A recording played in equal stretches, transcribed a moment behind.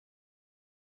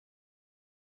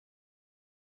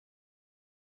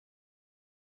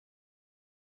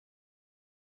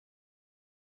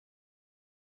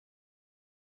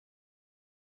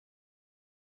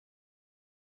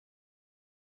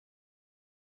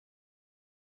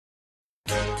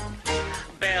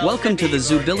Welcome to the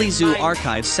Zoobilee Zoo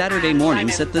Archives Saturday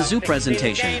mornings at the zoo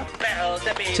presentation.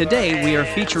 Today we are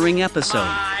featuring episode,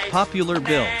 Popular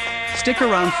Bill. Stick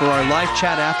around for our live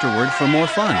chat afterward for more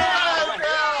fun.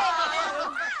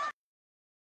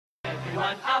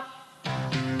 Everyone up,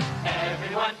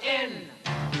 everyone in.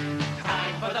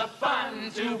 Time for the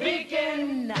fun to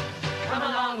begin. Come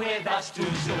along with us to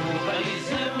Zoobilee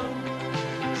Zoo.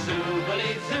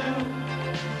 Zoobilee Zoo.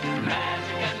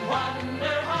 Magic and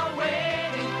wonder are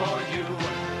waiting for you.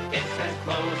 It's as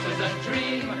close as a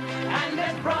dream and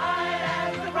as bright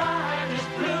as the brightest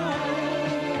blue.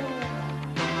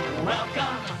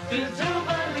 Welcome to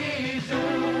Zoobilee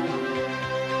Zoo.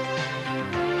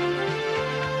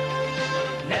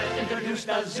 Let's introduce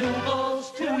the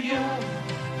Zoobles to you.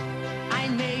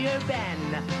 I'm Mayor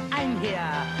Ben. I'm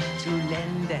here to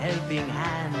lend a helping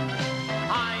hand.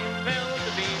 I'm Bill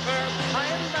der Beaver.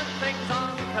 I'm the things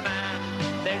on command.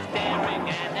 There's daring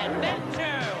and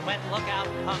adventure when lookout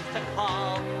comes to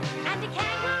call. And a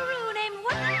kangaroo named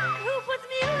Woodland who puts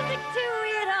music to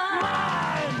it all.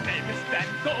 My name is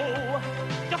Go.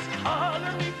 Just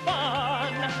color me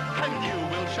fun, and you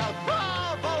will shout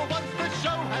bravo once the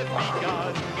show has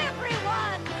begun.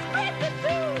 Everyone, spread the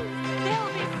news.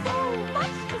 There'll be so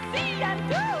much to see and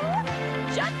do.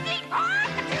 Just the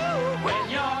art to. When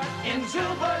you're in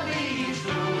Zoobilee,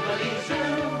 Zoobilee Zoo,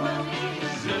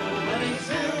 Zoobilee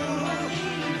Zoo,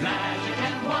 magic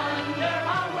and wonder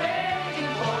are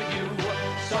waiting for you.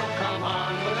 So come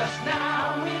on with us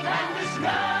now and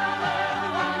discover the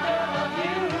wonder of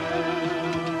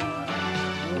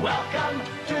you. Welcome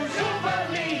to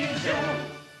Zoobilee Zoo.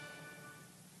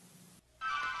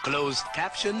 Closed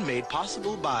caption made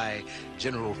possible by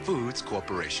General Foods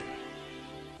Corporation.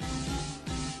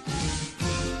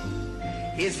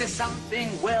 Is there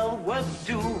something well worth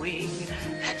doing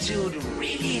that you'd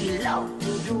really love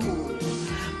to do,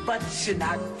 but you're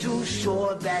not too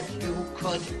sure that you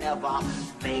could ever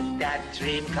make that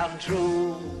dream come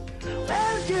true?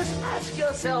 Well, just ask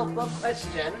yourself a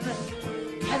question.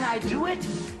 Can I do it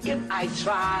if I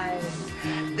try?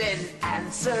 Then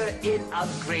answer in a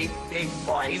great big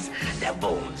voice that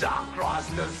booms across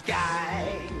the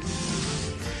sky.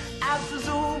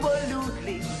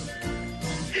 Absolutely.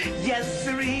 Yes,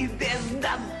 sirree, there's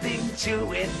nothing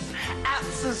to it.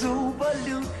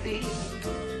 Absolutely.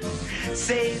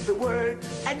 Say the word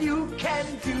and you can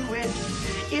do it.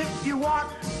 If you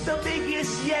want the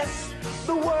biggest yes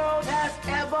the world has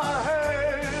ever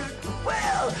heard.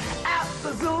 Well,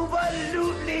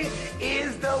 absolutely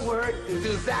is the word to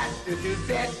do that, to do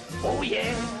that. Oh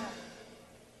yeah.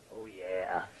 Oh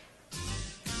yeah.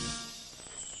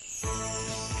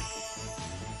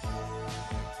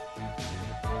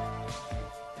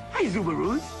 Hi,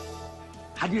 Zoobaroos.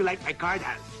 How do you like my card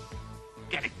house?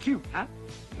 Kinda cute, huh?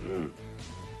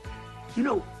 You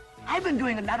know, I've been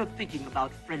doing a lot of thinking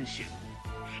about friendship.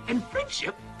 And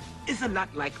friendship is a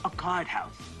lot like a card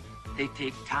house. They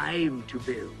take time to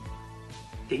build.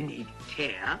 They need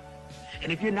care.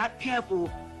 And if you're not careful,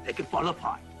 they can fall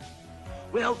apart.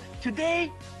 Well,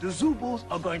 today, the Zoobles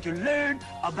are going to learn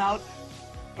about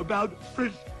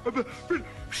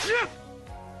friendship.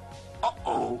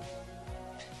 Uh-oh.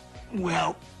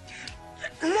 Well,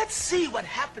 let's see what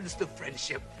happens to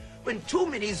friendship when too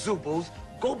many Zoobles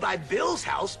go by Bill's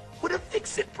house with a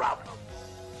fix-it problem.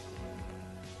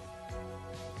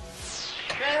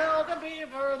 Bill der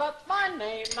Beaver, that's my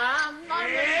name, man.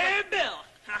 Hey, Bill.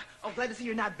 I'm glad to see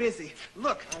you're not busy.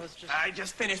 Look, I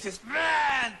just finished this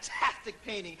fantastic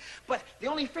painting, but the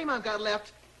only frame I've got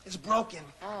left is broken.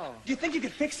 Oh. Do you think you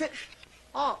could fix it?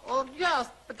 Oh, well, yes,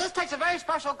 but this takes a very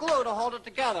special glue to hold it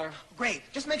together. Great.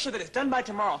 Just make sure that it's done by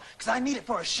tomorrow, because I need it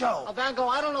for a show. Oh, Van Gogh,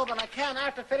 I don't know that I can. I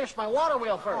have to finish my water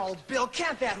wheel first. Oh, Bill,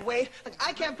 can't that wait? Like,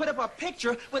 I can't put up a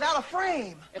picture without a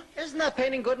frame. Isn't that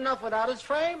painting good enough without its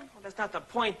frame? Well, that's not the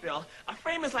point, Bill. A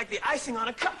frame is like the icing on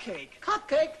a cupcake.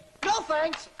 Cupcake? No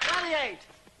thanks. 98.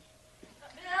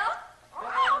 Bill?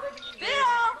 Oh,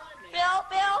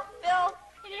 Bill! Bill!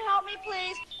 Can you help me,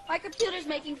 please? My computer's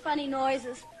making funny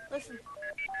noises. Listen.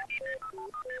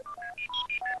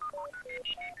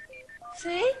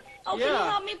 See? Oh, Yeah. Can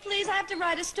you help me, please? I have to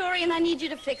write a story, and I need you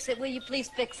to fix it. Will you please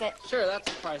fix it? Sure,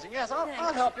 that's surprising. Yes, I'll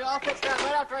Thanks. help you. I'll fix that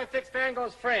right after I fix Van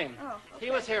Gogh's frame. Oh, okay.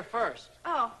 He was here first.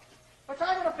 Oh, Which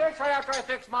I'm going to fix right after I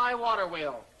fix my water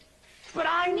wheel. But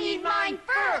I need mine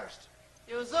first.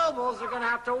 You Zoobles are going to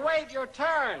have to wait your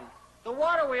turn. The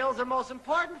water wheel's the most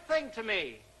important thing to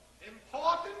me.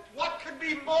 Important? What could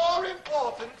be more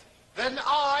important than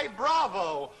I,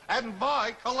 Bravo, and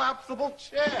my collapsible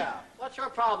chair? What's your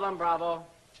problem, Bravo?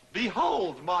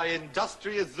 Behold, my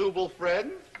industrious Zooble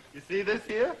friends. You see this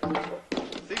here?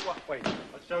 See what? Wait,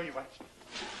 I'll show you what.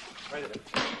 Wait a minute.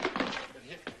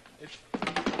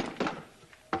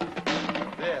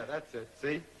 There, that's it.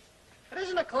 See? But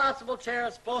isn't a collapsible chair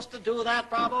supposed to do that,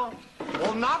 Bravo?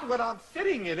 Well, not when I'm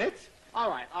sitting in it. All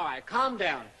right, calm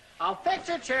down. I'll fix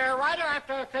your chair right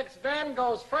after I fix Van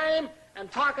Gogh's frame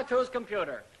and talk it to his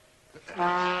computer. Bill!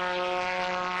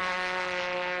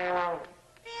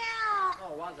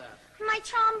 Oh, what's that? My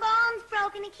trombone's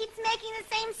broken. It keeps making the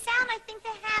same sound. I think the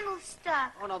handle's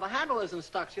stuck. Oh, no, the handle isn't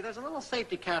stuck. See, there's a little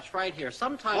safety catch right here.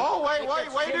 Sometimes... Oh, it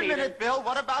gets wait a jimmied minute, Bill.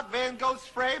 What about Van Gogh's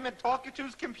frame and talking to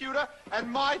his computer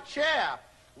and my chair?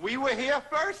 We were here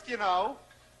first, you know.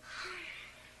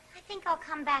 I think I'll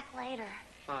come back later.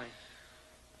 Fine.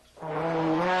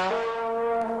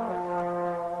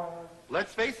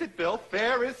 Let's face it, Bill.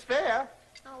 Fair is fair.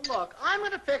 Now, look, I'm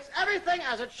going to fix everything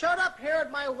as it showed up here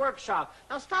at my workshop.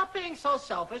 Now, stop being so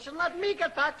selfish and let me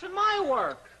get back to my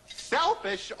work.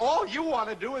 Selfish? All you want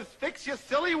to do is fix your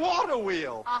silly water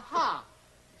wheel. Aha.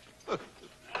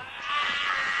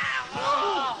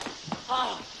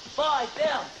 Oh, boy,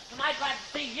 Bill, am I glad to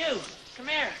see you. Come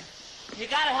here. You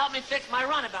gotta help me fix my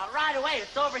runabout right away.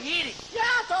 It's overheating. Yeah,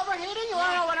 it's overheating. You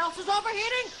want to know what else is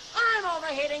overheating? I'm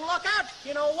overheating. Look out.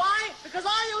 You know why? Because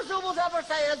all you Zoobles ever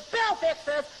say is, Bill fix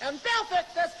this, and Bill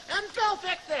fix this, and Bill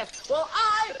fix this. Well,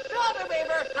 I, Bill der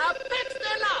Beaver, have fixed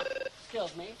enough.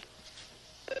 Excuse me.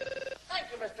 Thank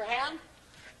you, Mr. Hand.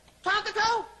 Talking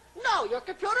to? No, your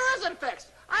computer isn't fixed.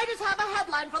 I just have a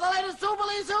headline for the latest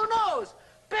Zoobilee Zoo news.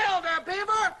 Bill der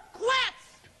Beaver quits.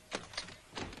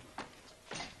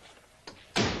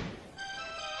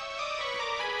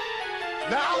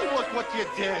 Now look what you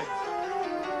did.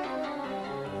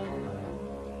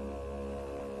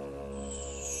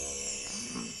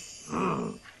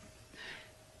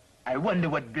 I wonder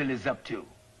what Bill is up to.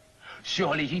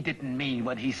 Surely he didn't mean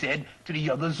what he said to the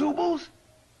other Zoobles.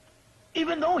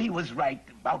 Even though he was right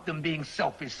about them being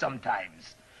selfish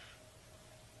sometimes.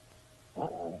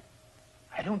 Uh-oh.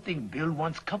 I don't think Bill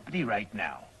wants company right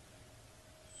now.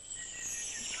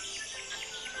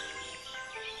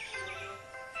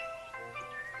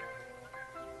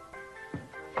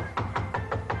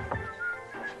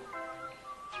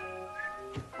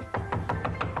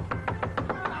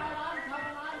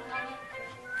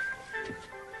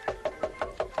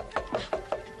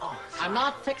 I'm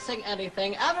not fixing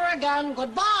anything ever again.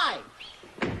 Goodbye.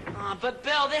 But,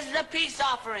 Bill, this is a peace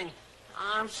offering.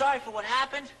 I'm sorry for what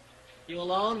happened. You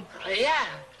alone? Yeah.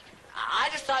 I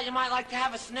just thought you might like to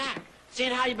have a snack,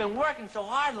 seeing how you've been working so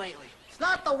hard lately. It's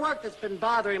not the work that's been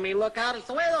bothering me, look out. It's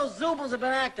the way those Zoobles have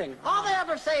been acting. All they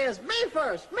ever say is, me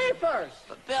first, me first.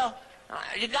 But, Bill,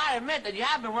 you gotta admit that you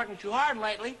have been working too hard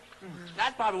lately.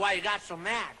 That's probably why you got so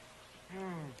mad.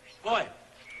 Boy,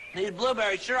 these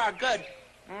blueberries sure are good.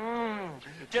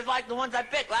 Just like the ones I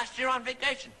picked last year on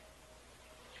vacation.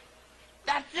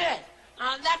 That's it.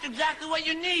 That's exactly what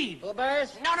you need.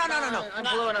 Blueberries? No. I'm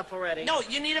blue enough already. No,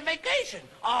 you need a vacation.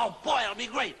 Oh, boy, it'll be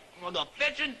great. We'll go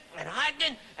fishing and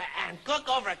hiking and cook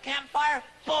over a campfire.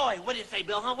 Boy, what do you say,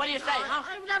 Bill, huh? What do you say, huh?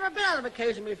 I've never been on a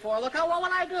vacation before. Look out, what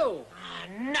would I do?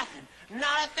 Nothing.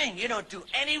 Not a thing. You don't do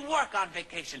any work on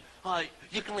vacation.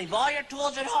 You can leave all your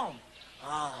tools at home.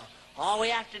 All we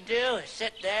have to do is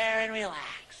sit there and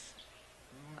relax.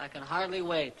 I can hardly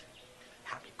wait.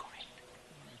 That'll be great.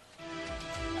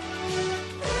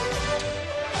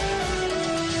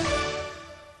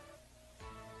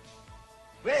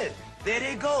 Well, there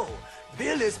they go.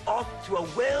 Bill is off to a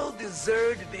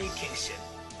well-deserved vacation.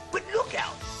 But look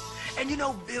out. And you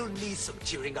know, Bill needs some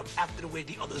cheering up after the way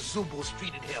the other Zoobles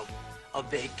treated him. A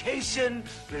vacation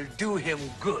will do him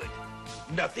good.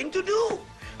 Nothing to do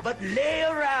but lay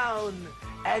around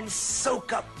and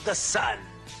soak up the sun.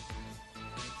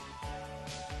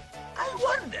 I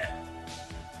wonder.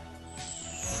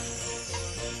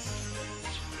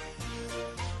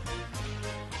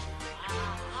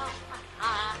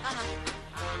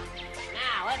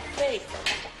 Now, let's see.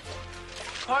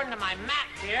 According to my map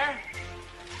here,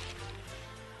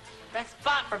 best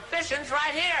spot for fishing's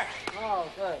right here. Oh,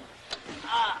 good.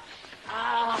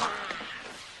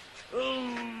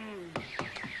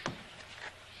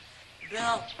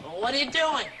 Bill, what are you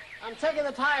doing? I'm taking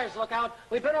the tires, look out.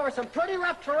 We've been over some pretty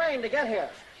rough terrain to get here.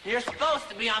 You're supposed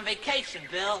to be on vacation,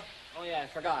 Bill. Oh, yeah, I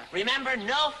forgot. Remember,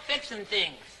 no fixing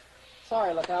things.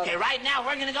 Sorry, look out. Okay, right now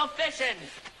we're gonna go fishing.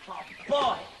 Oh,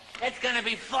 boy, it's gonna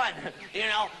be fun. You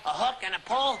know, a hook and a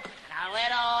pole, and a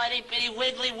little itty-bitty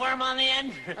wiggly worm on the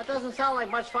end. That doesn't sound like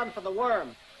much fun for the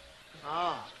worm.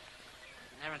 Oh,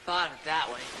 never thought of it that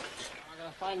way. I'm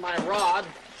gonna find my rod.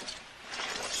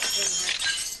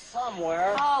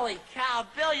 somewhere. Holy cow,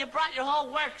 Bill, you brought your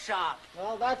whole workshop.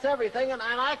 Well, that's everything, and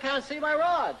I can't see my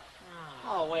rod.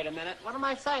 Oh, wait a minute. What am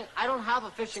I saying? I don't have a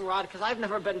fishing rod because I've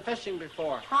never been fishing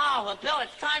before. Oh, well, Bill,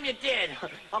 it's time you did.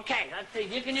 Okay, let's see.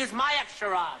 You can use my extra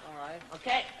rod. All right.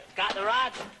 Okay, got the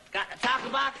rod, got the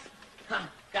tackle box,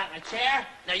 got my chair.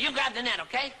 Now, you grab the net,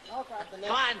 okay? I'll grab the net.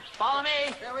 Come on, follow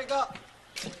me. Here we go.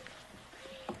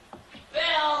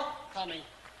 Bill! Coming.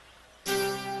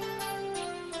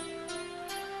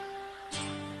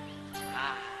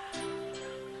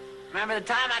 Remember the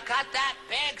time I caught that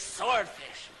big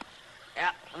swordfish?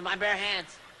 Yep, with my bare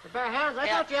hands. The bare hands? I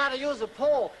thought you had to use a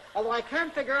pole, although I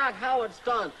can't figure out how it's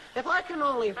done. If I can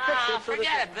only fix it so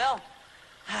forget it, Bill.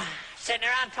 Sitting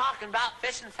around talking about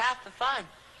fishing's half the fun.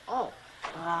 Oh.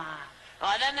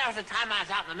 Well, then there was a time I was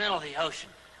out in the middle of the ocean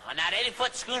on that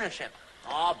 80-foot schooner ship.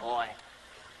 Oh, boy.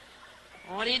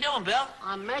 What are you doing, Bill?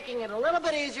 I'm making it a little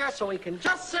bit easier so we can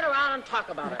just sit around and talk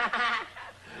about it.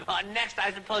 Next,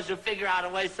 I suppose you'll figure out a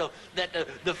way so that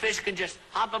the fish can just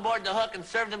hop aboard the hook and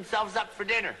serve themselves up for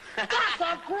dinner. That's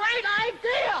a great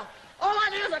idea! All I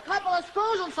need is a couple of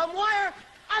screws and some wire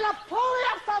and a pulley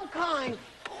of some kind.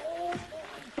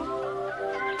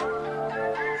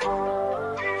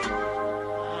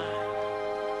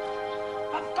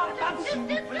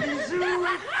 Zoobilee Zoo.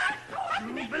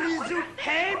 Zoobilee Zoo.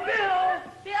 Hey, Bill.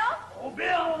 Bill? Oh,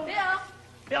 Bill. Bill?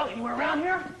 Bill, you around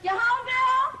here? You home,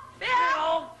 Bill?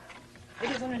 Bill. Hey,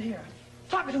 get something here.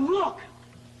 Stop it and look.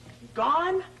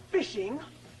 Gone fishing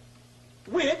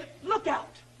with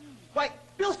Lookout. Why,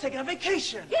 Bill's taking a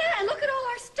vacation. Yeah, and look at all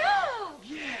our stuff.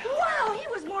 Yeah. Wow, he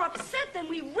was more upset than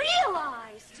we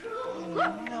realized.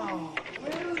 Look. No.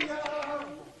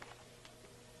 William!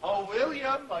 Oh,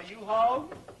 William, are you home?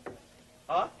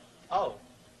 Huh? Oh,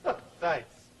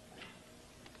 thanks.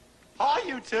 Hi,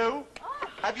 you two.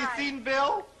 Have you seen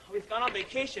Bill? Oh, he's gone on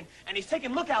vacation, and he's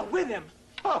taking Lookout with him.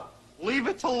 Huh. Leave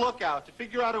it to Lookout to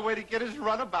figure out a way to get his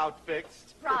runabout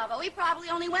fixed. Bravo, we probably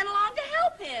only went along to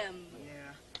help him.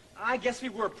 Yeah. I guess we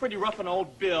were pretty rough on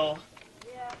old Bill.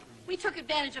 Yeah. We took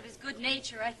advantage of his good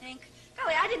nature, I think.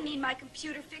 Golly, I didn't need my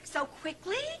computer fixed so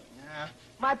quickly. Yeah.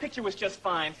 My picture was just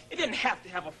fine. It didn't have to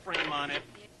have a frame on it.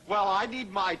 Well, I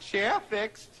need my chair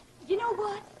fixed. You know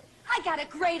what? I got a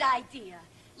great idea.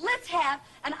 Let's have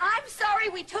an I'm sorry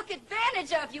we took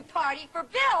advantage of you party for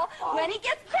Bill when he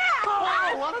gets back.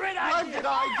 Oh, what a splendid idea.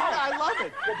 I love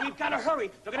it. Well, we've got to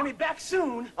hurry. They're going to be back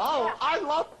soon. Oh, I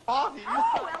love parties.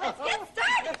 Oh, well, let's get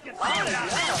started. Let's get started.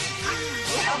 Yeah.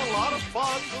 We'll have a lot of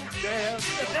fun. We'll dance.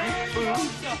 We'll eat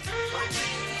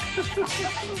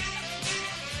food.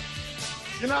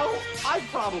 You know, I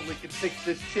probably could fix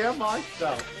this chair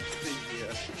myself. Let's see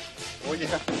here. All you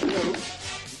have to do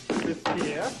is this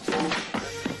here.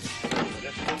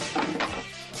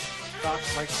 Start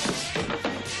like this.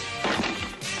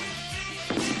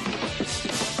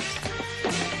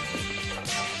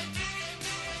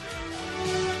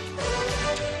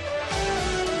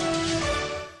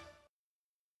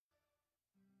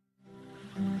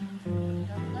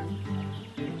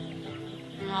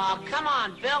 Oh, come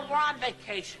on, Bill. We're on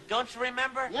vacation. Don't you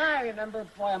remember? Yeah, I remember.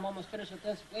 Boy, I'm almost finished with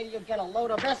this. Wait till you get a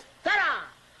load of this. Ta-da!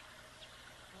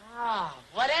 Oh,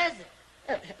 what is it?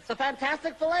 It's a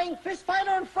fantastic filleting fish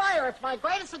finder and fryer. It's my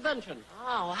greatest invention.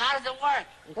 Oh, well, how does it work?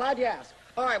 I'm glad you asked.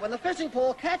 All right, when the fishing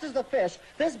pole catches the fish,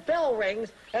 this bell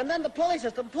rings, and then the pulley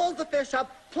system pulls the fish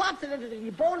up, plops it into the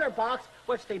deboner box,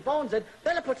 which debones it,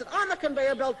 then it puts it on the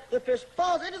conveyor belt, the fish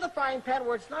falls into the frying pan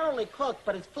where it's not only cooked,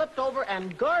 but it's flipped over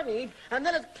and garnied, and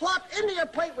then it's plopped into your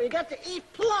plate where you get to eat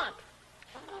plop.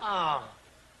 Oh,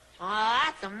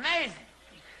 that's amazing.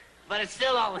 But it's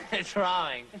still only a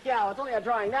drawing. Yeah, well, it's only a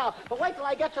drawing now, but wait till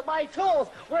I get to my tools.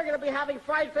 We're going to be having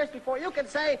fried fish before you can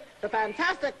say the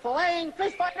fantastic filleting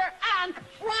fish finder and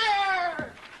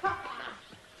fryer!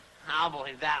 I'll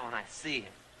believe that when I see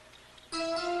it.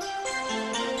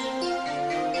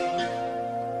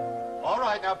 All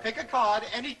right, now pick a card,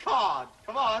 any card.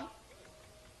 Come on.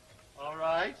 All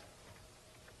right.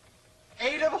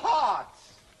 8 of hearts.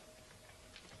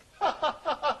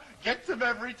 Gets them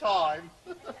every time.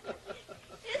 Isn't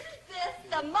this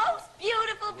the most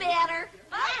beautiful banner?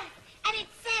 Huh? And it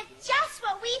says just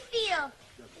what we feel.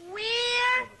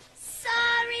 We're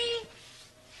sorry,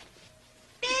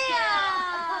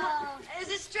 Bill. Is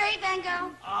it straight, Van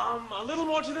Gogh? A little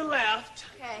more to the left.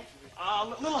 Okay. A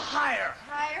little higher.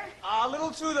 Higher? A little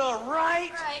to the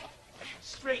right. Right.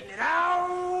 Straighten it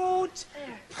out.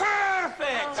 There.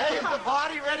 Perfect. Hey, is the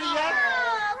party ready yet?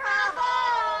 Oh, bravo!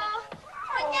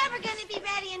 We're never going to be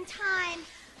ready in time.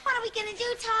 What are we going to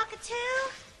do, talk to?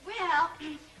 Well,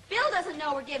 Bill doesn't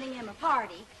know we're giving him a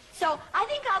party. So I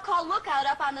think I'll call Lookout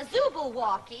up on the Zoobilee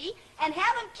walkie and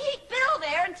have him keep Bill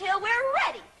there until we're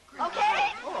ready.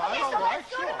 Okay? All right, okay, so all right, let's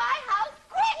go sure. to my house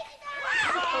quick.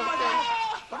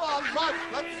 Come on, Buck,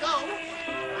 let's go.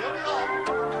 Here we go.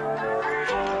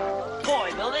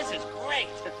 Boy, Bill, this is great.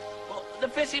 Well, the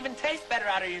fish even taste better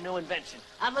out of your new invention.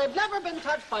 And they've never been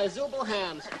touched by Zoobilee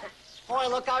hands. Boy,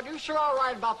 Lookout, you sure are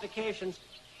right about vacations.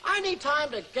 I need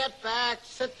time to get back,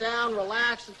 sit down,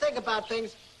 relax, and think about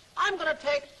things. I'm going to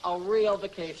take a real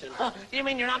vacation. You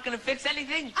mean you're not going to fix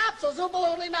anything?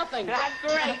 Absolutely nothing. That's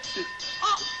great.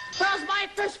 Oh, there's my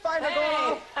fish finder going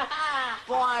off.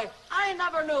 Boy, I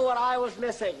never knew what I was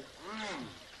missing.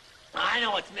 I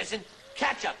know what's missing.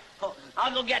 Ketchup. Oh,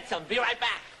 I'll go get some. Be right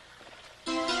back.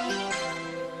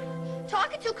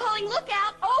 Talking to calling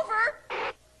Lookout. Over.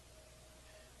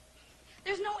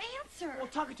 There's no answer. Well,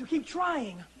 talking to, keep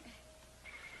trying.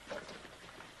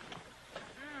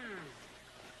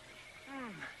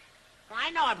 I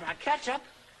know I brought ketchup.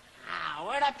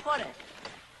 Where'd I put it?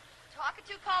 Talking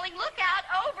to calling Lookout.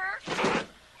 Over.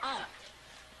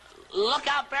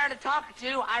 Lookout, bear to talk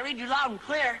to. I read you loud and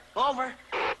clear. Over.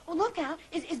 Oh, Lookout.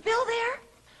 Is Bill there?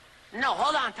 No,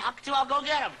 hold on, talk to. I'll go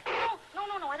get him. No.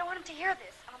 I don't want him to hear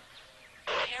this.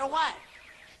 Hear what?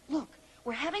 Look,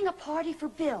 we're having a party for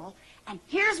Bill, and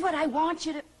here's what I want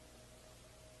you to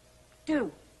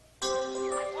do.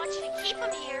 I want you to keep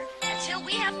him here until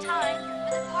we have time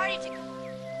for the party to...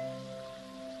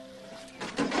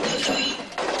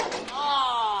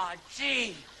 Oh,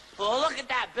 gee. Well, look at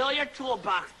that, Bill. Your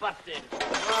toolbox busted.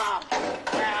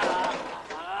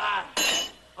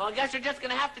 Well, I guess you're just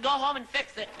going to have to go home and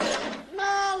fix it.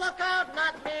 No, Lookout,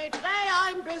 not me. Today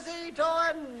I'm busy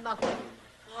doing nothing.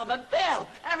 Oh, but Bill,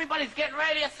 everybody's getting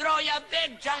ready to throw you a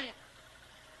big giant...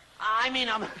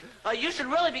 you should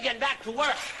really be getting back to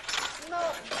work.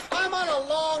 No, I'm on a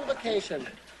long vacation.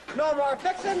 No more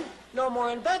fixing, no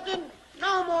more inventing,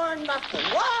 no more nothing.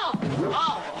 Whoa!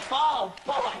 Oh,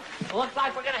 boy. Looks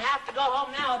like we're going to have to go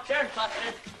home now. Cheers,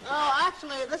 busted. Oh,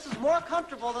 actually, this is more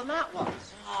comfortable than that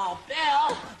was. Oh,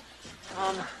 Bill.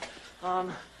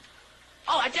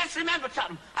 Oh, I just remembered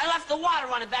something. I left the water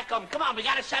running back on. Come on, we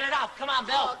got to shut it off. Come on,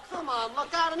 Bill. Oh, come on,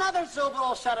 Lookout. Another Zoobilee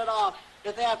will shut it off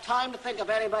if they have time to think of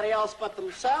anybody else but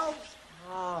themselves.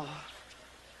 Oh,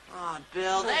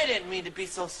 Bill, they didn't mean to be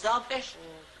so selfish.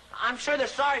 I'm sure they're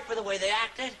sorry for the way they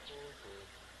acted.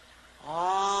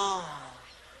 Oh,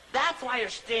 that's why you're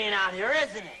staying out here,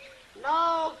 isn't it?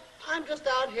 No, I'm just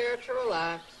out here to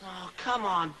relax. Oh, come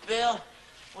on, Bill.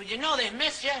 Well, you know they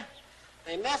miss you.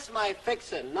 They miss my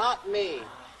fixing, not me.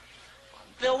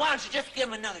 Bill, why don't you just give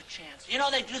them another chance? You know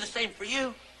they do the same for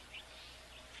you.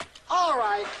 All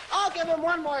right, I'll give him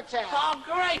one more chance. Oh,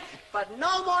 great. But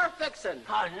no more fixing.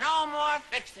 Oh, no more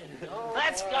fixing.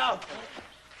 Let's go.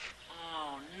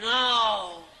 Oh,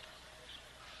 no.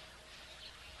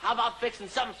 How about fixing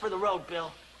something for the road,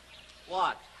 Bill?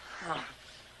 What?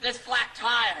 This flat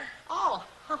tire. Oh.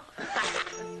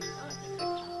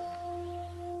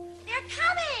 They're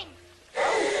coming!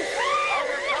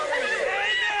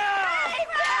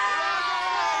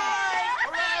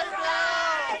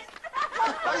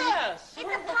 Yes. It's a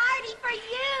party for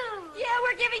you! Yeah,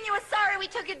 we're giving you a sorry we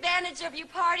took advantage of you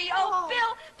party. Oh,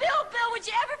 Bill, would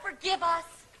you ever forgive us?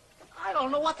 I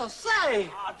don't know what to say.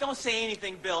 Don't say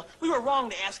anything, Bill. We were wrong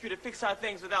to ask you to fix our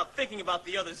things without thinking about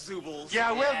the other Zoobiles.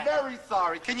 Yeah, we're very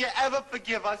sorry. Can you ever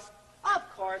forgive us? Of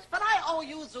course, but I owe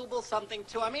you, Zoobilee, something,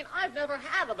 too. I mean, I've never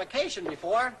had a vacation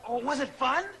before. Oh, was it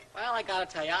fun? Well, I gotta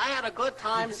tell you, I had a good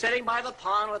time sitting by the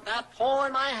pond with that pole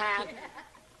in my hand.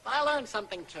 But I learned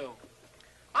something, too.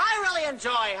 I really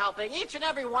enjoy helping each and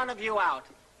every one of you out.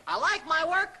 I like my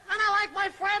work, and I like my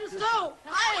friends, too.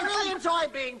 I really enjoy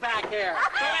being back here.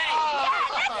 Yeah,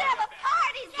 let's have a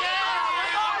party,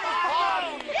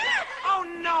 Oh,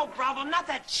 no, Bravo, not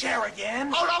that chair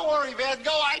again. Oh, don't worry, man.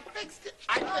 Go, I fixed it.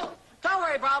 Don't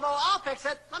worry, Bravo. I'll fix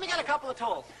it. Let me get a couple of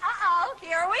tools. Uh-oh,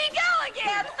 here we go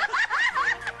again.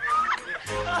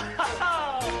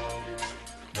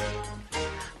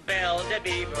 Bill der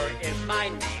Beaver is my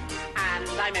name, and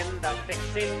I'm in the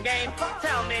fixing game.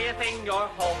 Tell me a thing you're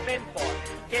hoping for.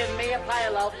 Give me a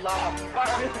pile of lumber,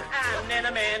 and in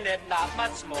a minute, not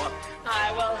much more,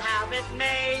 I will have it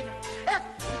made. If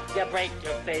you break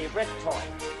your favorite toy,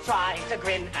 try to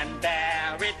grin and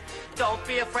bear it. Don't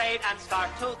be afraid and start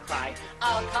to cry.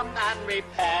 I'll come and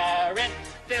repair it.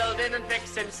 Building and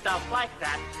fixing stuff like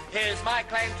that. Here's my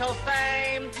claim to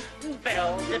fame.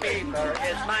 Bill der Beaver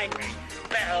is my name.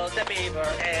 Bill der Beaver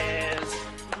is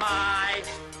my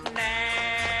name.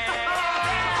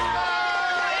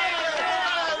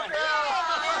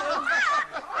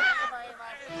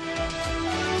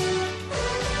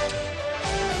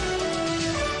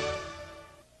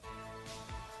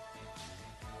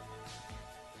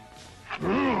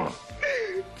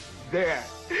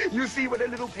 You see what a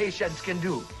little patience can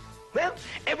do. Well,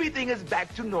 everything is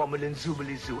back to normal in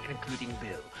Zoobilee Zoo, including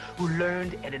Bill, who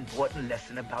learned an important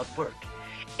lesson about work.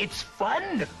 It's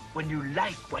fun when you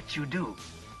like what you do.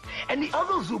 And the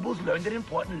other Zoobles learned an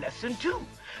important lesson, too.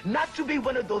 Not to be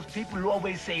one of those people who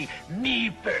always say,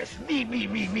 me first, me.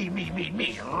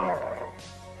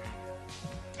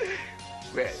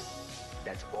 Well,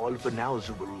 that's all for now,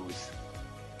 Zoobaroos.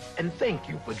 And thank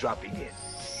you for dropping in.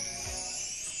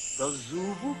 The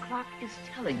Zooboo clock is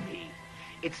telling me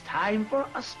it's time for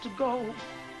us to go.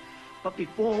 But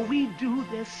before we do,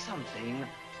 there's something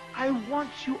I want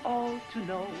you all to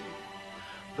know.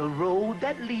 The road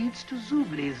that leads to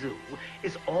Zoobilee Zoo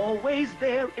is always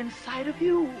there inside of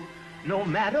you, no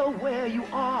matter where you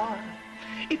are.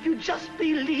 If you just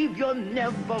believe, you're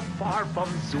never far from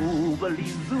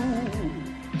Zoobilee Zoo.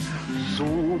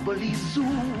 Zoobilee Zoo.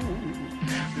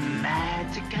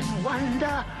 Magic and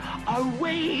wonder are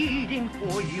waiting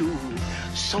for you.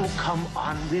 So come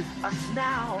on with us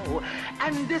now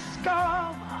and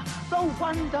discover the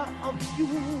wonder of you.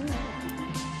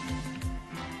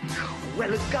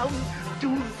 Welcome to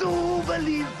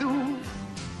Zoobilee Zoo.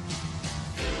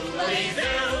 Zoobilee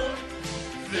Zoo,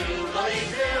 Zoobilee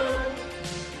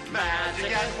Zoo.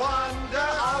 Magic and wonder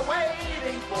are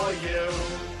waiting for you.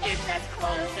 It's as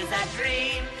close as a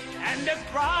dream, and as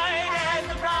bright as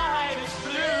the brightest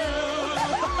blue.